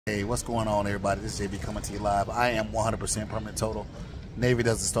Hey, what's going on, everybody? This is JB coming to you live. I am 100% permanent total Navy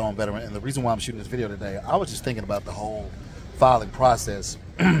Desert Storm veteran, and the reason why I'm shooting this video today, I was just thinking about the whole filing process,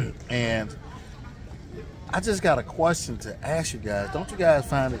 and I just got a question to ask you guys. Don't you guys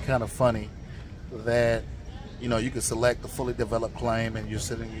find it kind of funny that you can select the fully developed claim, and you're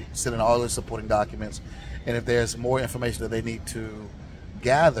sitting all the supporting documents, and if there's more information that they need to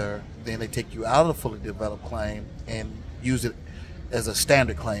gather, then they take you out of the fully developed claim and use it as a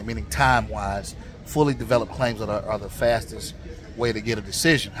standard claim, meaning time-wise, fully developed claims are the fastest way to get a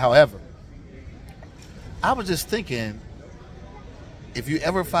decision. However, I was just thinking, if you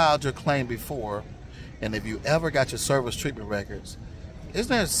ever filed your claim before, and if you ever got your service treatment records, isn't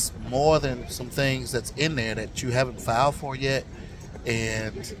there more than some things that's in there that you haven't filed for yet,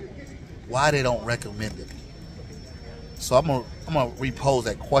 and why they don't recommend it? So I'm gonna repose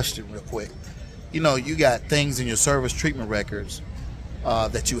that question real quick. You got things in your service treatment records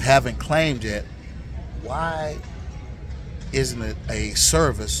that you haven't claimed yet. Why isn't it a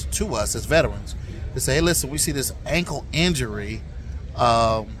service to us as veterans to say, hey, listen, we see this ankle injury.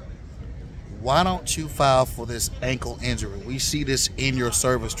 Why don't you file for this ankle injury? We see this in your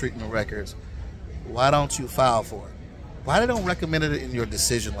service treatment records. Why don't you file for it? Why they don't recommend it in your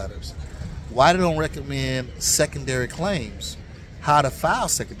decision letters? Why they don't recommend secondary claims, how to file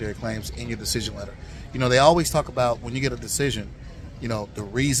secondary claims in your decision letter? They always talk about when you get a decision, the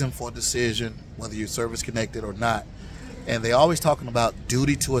reason for a decision, whether you're service connected or not. And they always talking about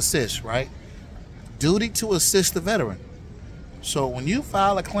duty to assist, right? Duty to assist the veteran. So when you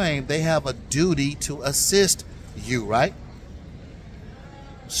file a claim, they have a duty to assist you, right?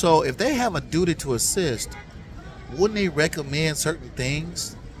 So if they have a duty to assist, wouldn't they recommend certain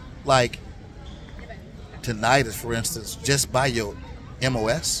things like tinnitus, for instance, just by your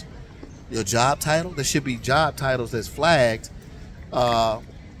MOS, your job title? There should be job titles that's flagged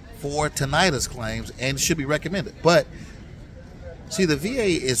for tinnitus claims and should be recommended. But see, the VA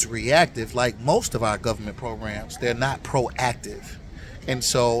is reactive, like most of our government programs. They're not proactive. And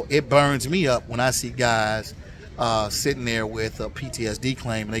so it burns me up when I see guys sitting there with a PTSD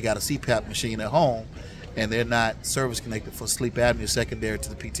claim and they got a CPAP machine at home and they're not service connected for sleep apnea secondary to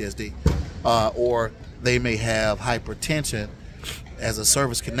the PTSD. Or they may have hypertension as a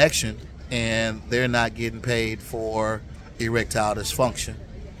service connection and they're not getting paid for erectile dysfunction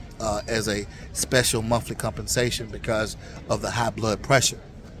as a special monthly compensation because of the high blood pressure,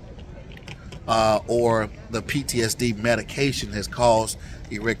 or the PTSD medication has caused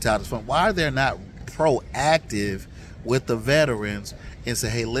erectile dysfunction. Why are they not proactive with the veterans and say,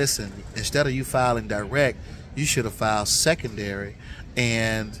 hey, listen, instead of you filing direct, you should have filed secondary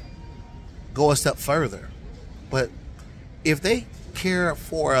and go a step further? But if they care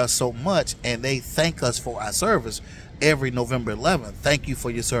for us so much and they thank us for our service every November 11th, thank you for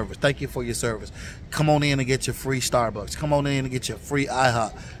your service, thank you for your service, come on in and get your free Starbucks, come on in and get your free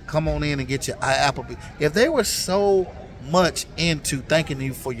IHOP, come on in and get your Applebee's. If they were so much into thanking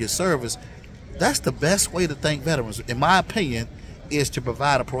you for your service, that's the best way to thank veterans, in my opinion, is to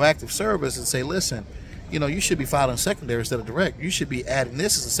provide a proactive service and say, listen, you should be filing secondary instead of direct. You should be adding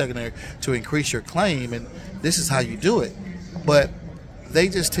this as a secondary to increase your claim, and this is how you do it. But they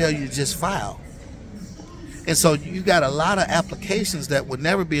just tell you just file. And so you got a lot of applications that would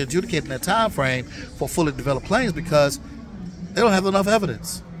never be adjudicated in that time frame for fully developed claims because they don't have enough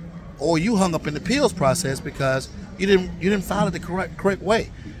evidence, or you hung up in the appeals process because you didn't file it the correct way.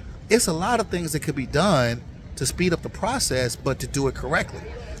 It's a lot of things that could be done to speed up the process, but to do it correctly.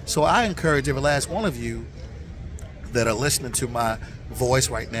 So I encourage every last one of you that are listening to my voice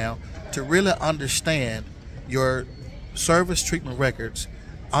right now to really understand your service treatment records,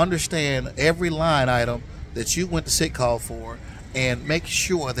 understand every line item that you went to sick call for, and make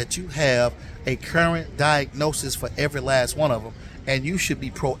sure that you have a current diagnosis for every last one of them. And you should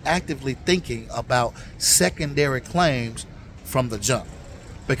be proactively thinking about secondary claims from the jump,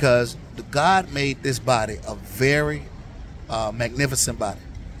 because God made this body a very magnificent body,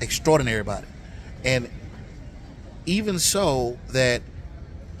 extraordinary body, and even so that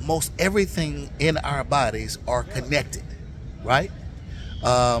most everything in our bodies are connected, right?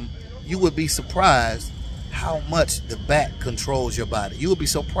 You would be surprised how much the back controls your body. You would be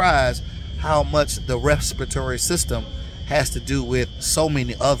surprised how much the respiratory system has to do with so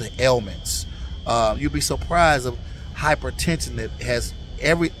many other ailments. You'd be surprised of hypertension that has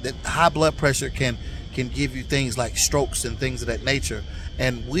that high blood pressure can give you things like strokes and things of that nature.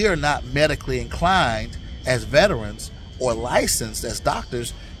 And we are not medically inclined as veterans or licensed as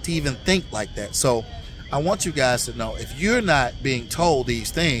doctors to even think like that. So I want you guys to know, if you're not being told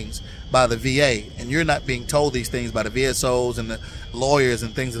these things by the VA, and you're not being told these things by the VSOs and the lawyers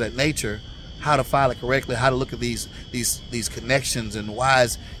and things of that nature, how to file it correctly, how to look at these connections, and why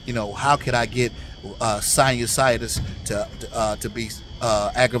is, how could I get sinusitis to be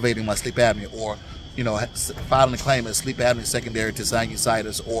aggravating my sleep apnea, or filing a claim as sleep apnea secondary to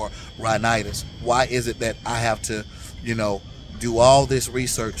sinusitis or rhinitis. Why is it that I have to do all this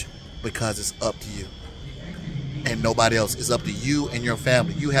research? Because it's up to you and nobody else. It's up to you and your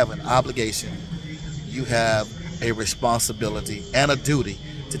family. You have an obligation, you have a responsibility and a duty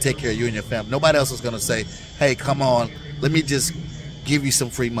to take care of you and your family. Nobody else is going to say, hey, come on, let me just give you some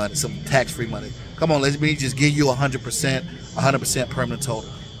free money, some tax-free money. Come on, let me just give you 100% permanent total.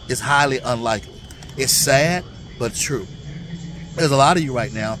 It's highly unlikely. It's sad, but true. There's a lot of you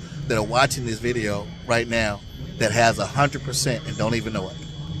right now that are watching this video right now that has 100% and don't even know it.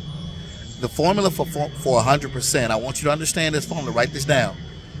 The formula for 100%, I want you to understand this formula. Write this down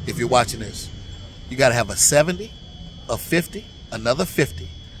if you're watching this. You got to have a 70, a 50, another 50,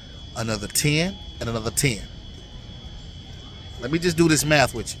 another 10, and another 10. Let me just do this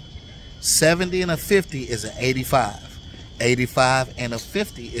math with you. 70 and a 50 is an 85. 85 and a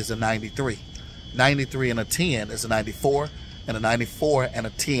 50 is a 93. 93 and a 10 is a 94. And a 94 and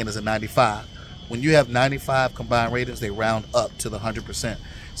a 10 is a 95. When you have 95 combined ratings, they round up to the 100%.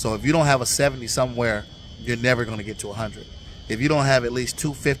 So if you don't have a 70 somewhere, you're never going to get to 100. If you don't have at least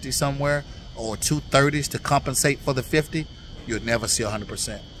 250 somewhere or 230s to compensate for the 50, you'll never see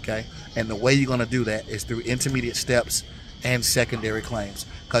 100%. Okay? And the way you're going to do that is through intermediate steps and secondary claims,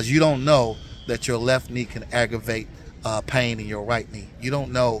 because you don't know that your left knee can aggravate pain in your right knee. You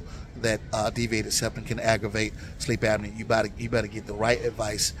don't know that deviated septum can aggravate sleep apnea. You better get the right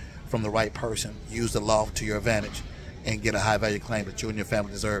advice from the right person. Use the law to your advantage and get a high value claim that you and your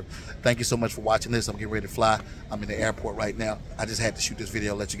family deserve. Thank you so much for watching this. I'm getting ready to fly. I'm in the airport right now. I just had to shoot this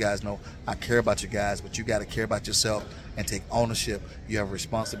video, let you guys know I care about you guys, but you got to care about yourself and take ownership. You have a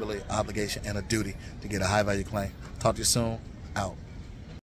responsibility, obligation, and a duty to get a high value claim. Talk to you soon. Out.